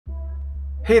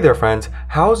Hey there friends,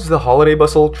 how's the holiday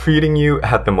bustle treating you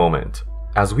at the moment?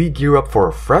 As we gear up for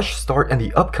a fresh start in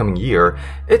the upcoming year,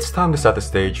 it's time to set the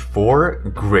stage for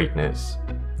greatness.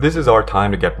 This is our time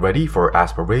to get ready for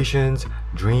aspirations,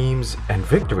 dreams, and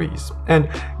victories. And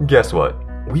guess what?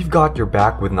 We've got your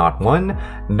back with not one,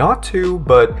 not two,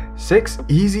 but 6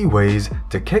 easy ways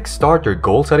to kickstart your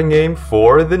goal-setting game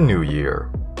for the new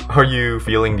year. Are you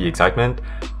feeling the excitement?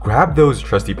 Grab those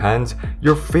trusty pens,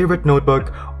 your favorite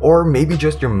notebook, or maybe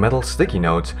just your metal sticky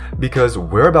notes, because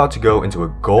we're about to go into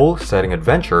a goal-setting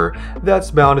adventure that's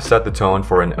bound to set the tone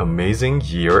for an amazing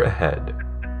year ahead.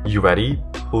 You ready?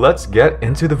 Let's get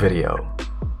into the video.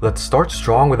 Let's start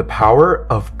strong with the power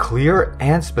of clear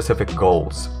and specific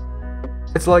goals.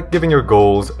 It's like giving your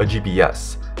goals a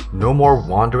GPS. No more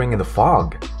wandering in the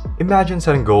fog. Imagine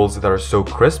setting goals that are so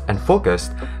crisp and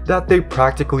focused that they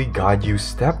practically guide you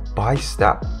step by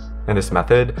step. In this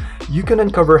method, you can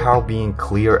uncover how being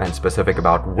clear and specific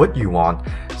about what you want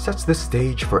sets the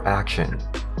stage for action.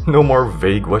 No more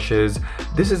vague wishes.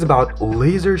 This is about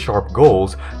laser-sharp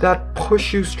goals that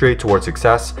push you straight towards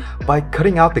success by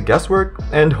cutting out the guesswork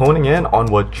and honing in on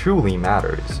what truly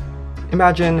matters.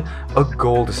 Imagine a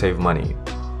goal to save money.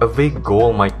 A vague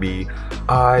goal might be,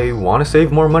 I want to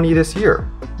save more money this year.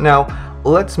 Now,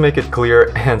 let's make it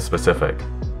clear and specific.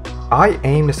 I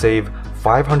aim to save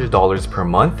 $500 per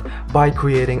month by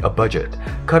creating a budget,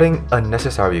 cutting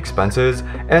unnecessary expenses,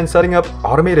 and setting up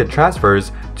automated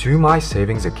transfers to my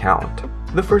savings account.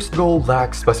 The first goal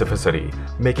lacks specificity,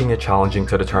 making it challenging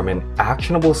to determine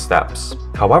actionable steps.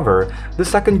 However, the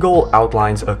second goal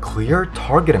outlines a clear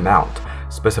target amount,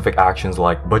 specific actions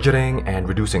like budgeting and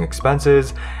reducing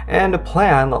expenses, and a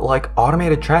plan like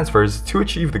automated transfers to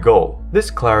achieve the goal. This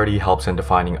clarity helps in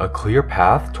defining a clear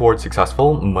path towards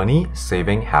successful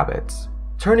money-saving habits.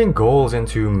 Turning goals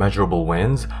into measurable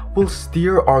wins will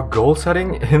steer our goal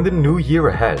setting in the new year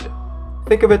ahead.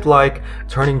 Think of it like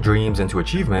turning dreams into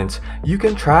achievements you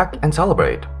can track and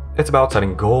celebrate. It's about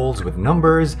setting goals with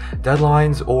numbers,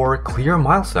 deadlines, or clear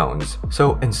milestones.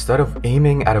 So instead of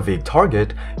aiming at a vague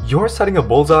target, you're setting a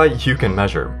bullseye you can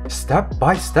measure, step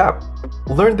by step.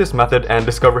 Learn this method and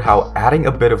discover how adding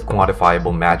a bit of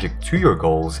quantifiable magic to your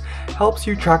goals helps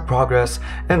you track progress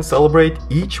and celebrate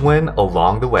each win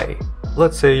along the way.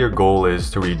 Let's say your goal is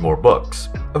to read more books.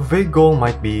 A vague goal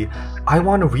might be, I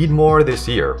want to read more this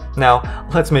year. Now,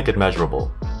 let's make it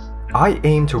measurable. I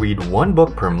aim to read 1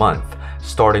 book per month,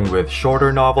 starting with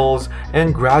shorter novels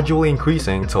and gradually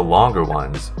increasing to longer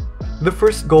ones. The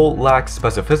first goal lacks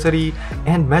specificity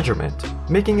and measurement,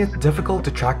 making it difficult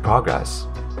to track progress.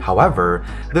 However,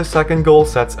 the second goal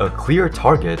sets a clear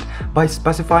target by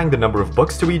specifying the number of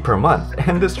books to read per month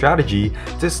and the strategy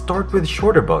to start with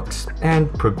shorter books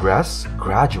and progress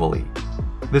gradually.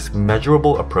 This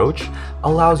measurable approach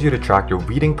allows you to track your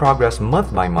reading progress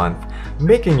month by month,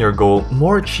 making your goal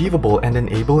more achievable and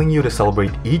enabling you to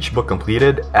celebrate each book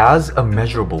completed as a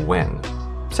measurable win.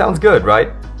 Sounds good,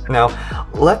 right? Now,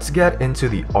 let's get into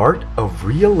the art of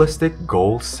realistic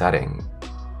goal setting.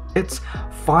 It's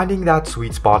finding that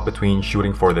sweet spot between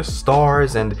shooting for the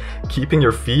stars and keeping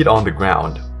your feet on the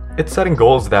ground. It's setting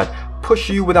goals that push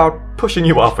you without pushing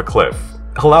you off a cliff.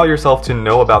 Allow yourself to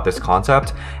know about this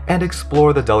concept and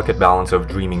explore the delicate balance of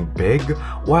dreaming big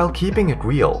while keeping it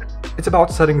real. It's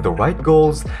about setting the right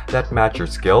goals that match your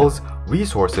skills,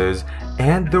 resources,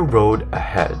 and the road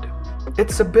ahead.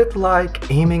 It's a bit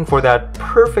like aiming for that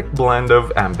perfect blend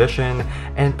of ambition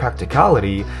and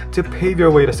practicality to pave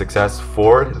your way to success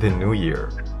for the new year.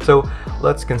 So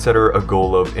let's consider a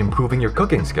goal of improving your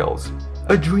cooking skills.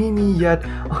 A dreamy yet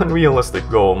unrealistic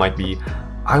goal might be,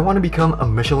 I want to become a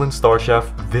Michelin star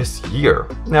chef this year.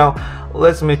 Now,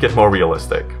 let's make it more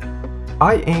realistic.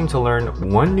 I aim to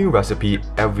learn 1 new recipe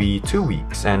every 2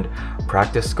 weeks and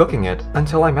practice cooking it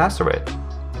until I master it.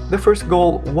 The first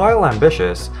goal, while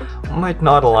ambitious, might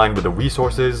not align with the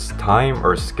resources, time,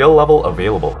 or skill level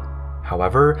available.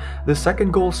 However, the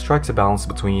second goal strikes a balance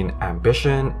between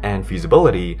ambition and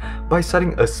feasibility by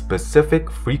setting a specific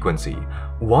frequency,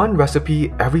 1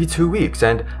 recipe every 2 weeks,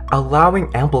 and allowing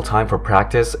ample time for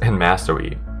practice and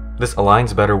mastery. This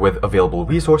aligns better with available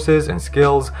resources and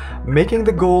skills, making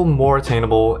the goal more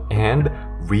attainable and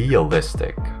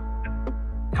realistic.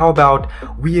 How about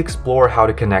we explore how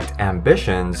to connect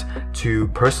ambitions to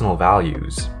personal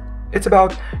values? It's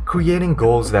about creating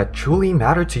goals that truly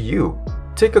matter to you.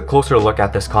 Take a closer look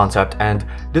at this concept and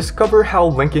discover how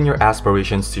linking your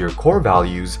aspirations to your core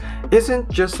values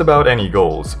isn't just about any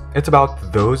goals. It's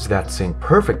about those that sync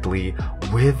perfectly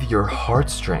with your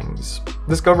heartstrings.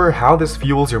 Discover how this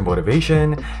fuels your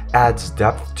motivation, adds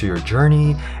depth to your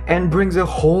journey, and brings a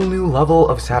whole new level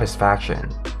of satisfaction.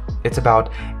 It's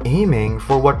about aiming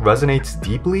for what resonates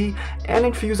deeply and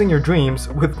infusing your dreams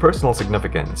with personal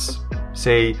significance.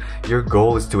 Say, your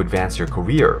goal is to advance your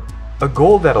career. A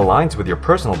goal that aligns with your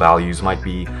personal values might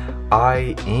be,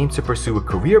 I aim to pursue a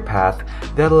career path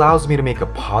that allows me to make a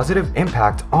positive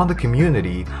impact on the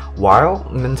community while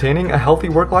maintaining a healthy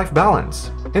work-life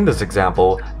balance. In this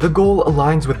example, the goal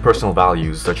aligns with personal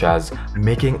values such as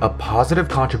making a positive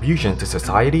contribution to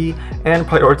society and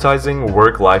prioritizing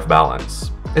work-life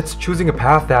balance. It's choosing a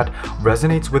path that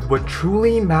resonates with what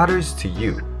truly matters to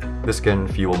you. This can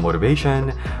fuel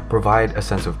motivation, provide a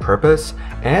sense of purpose,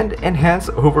 and enhance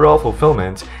overall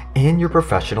fulfillment in your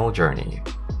professional journey.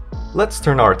 Let's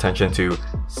turn our attention to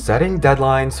setting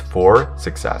deadlines for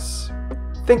success.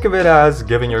 Think of it as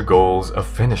giving your goals a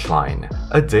finish line,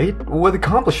 a date with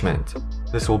accomplishment.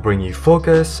 This will bring you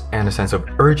focus and a sense of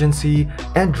urgency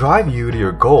and drive you to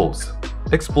your goals.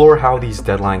 Explore how these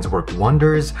deadlines work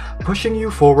wonders, pushing you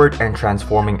forward and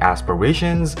transforming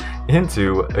aspirations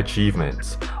into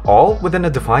achievements, all within a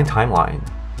defined timeline.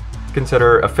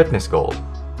 Consider a fitness goal.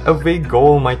 A vague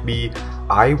goal might be,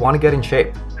 I want to get in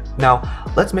shape. Now,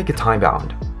 let's make it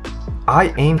time-bound.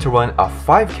 I aim to run a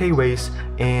 5K race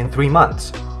in 3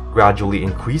 months, gradually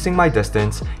increasing my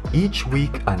distance each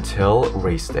week until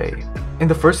race day. In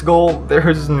the first goal, there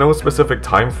is no specific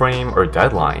time frame or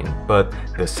deadline, but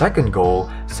the second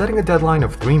goal, setting a deadline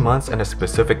of 3 months and a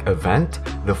specific event,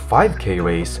 the 5K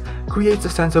race, creates a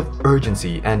sense of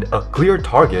urgency and a clear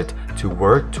target to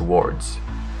work towards.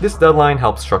 This deadline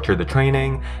helps structure the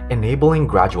training, enabling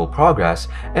gradual progress,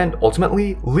 and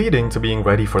ultimately leading to being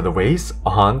ready for the race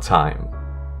on time.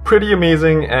 Pretty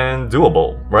amazing and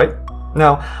doable, right?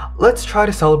 Now, let's try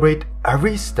to celebrate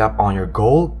every step on your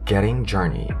goal-getting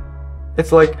journey.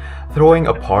 It's like throwing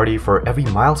a party for every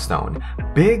milestone,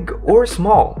 big or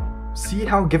small. See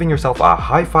how giving yourself a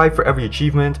high five for every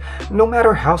achievement, no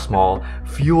matter how small,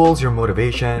 fuels your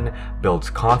motivation, builds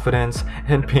confidence,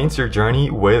 and paints your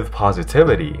journey with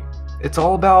positivity. It's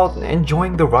all about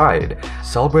enjoying the ride,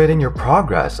 celebrating your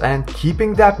progress, and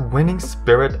keeping that winning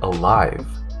spirit alive.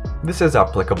 This is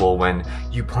applicable when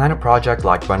you plan a project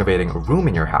like renovating a room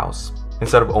in your house.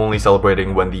 Instead of only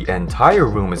celebrating when the entire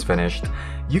room is finished,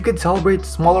 you could celebrate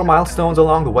smaller milestones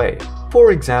along the way.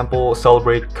 For example,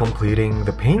 celebrate completing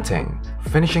the painting,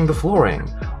 finishing the flooring,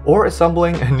 or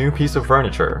assembling a new piece of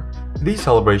furniture. These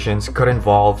celebrations could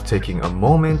involve taking a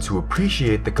moment to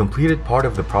appreciate the completed part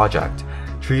of the project,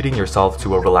 treating yourself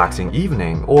to a relaxing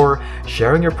evening, or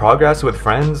sharing your progress with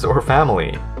friends or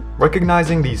family.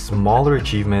 Recognizing these smaller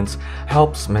achievements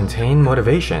helps maintain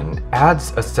motivation,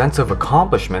 adds a sense of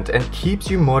accomplishment, and keeps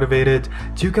you motivated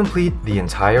to complete the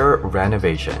entire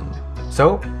renovation.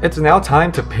 So, it's now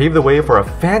time to pave the way for a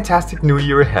fantastic new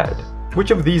year ahead. Which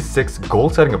of these 6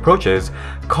 goal-setting approaches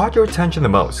caught your attention the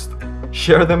most?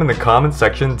 Share them in the comment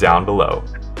section down below.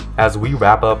 As we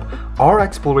wrap up our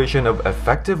exploration of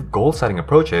effective goal-setting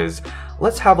approaches,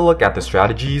 let's have a look at the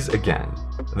strategies again.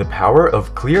 The power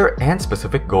of clear and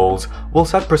specific goals will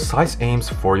set precise aims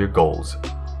for your goals.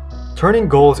 Turning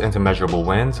goals into measurable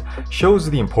wins shows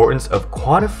the importance of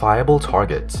quantifiable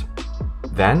targets.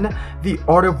 Then, the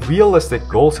art of realistic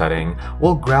goal setting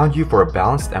will ground you for a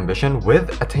balanced ambition with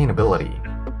attainability.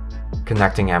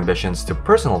 Connecting ambitions to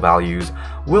personal values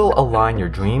will align your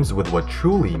dreams with what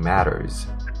truly matters.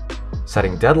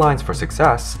 Setting deadlines for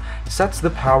success sets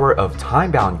the power of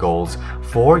time-bound goals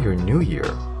for your new year.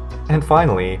 And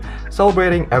finally,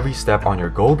 celebrating every step on your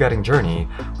goal-getting journey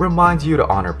reminds you to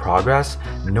honor progress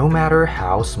no matter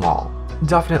how small.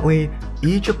 Definitely,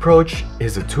 each approach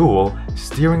is a tool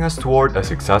steering us toward a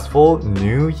successful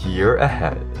new year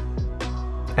ahead.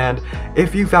 And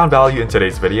if you found value in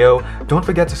today's video, don't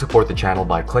forget to support the channel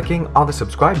by clicking on the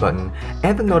subscribe button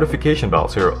and the notification bell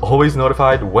so you're always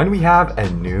notified when we have a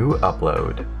new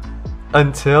upload.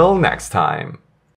 Until next time.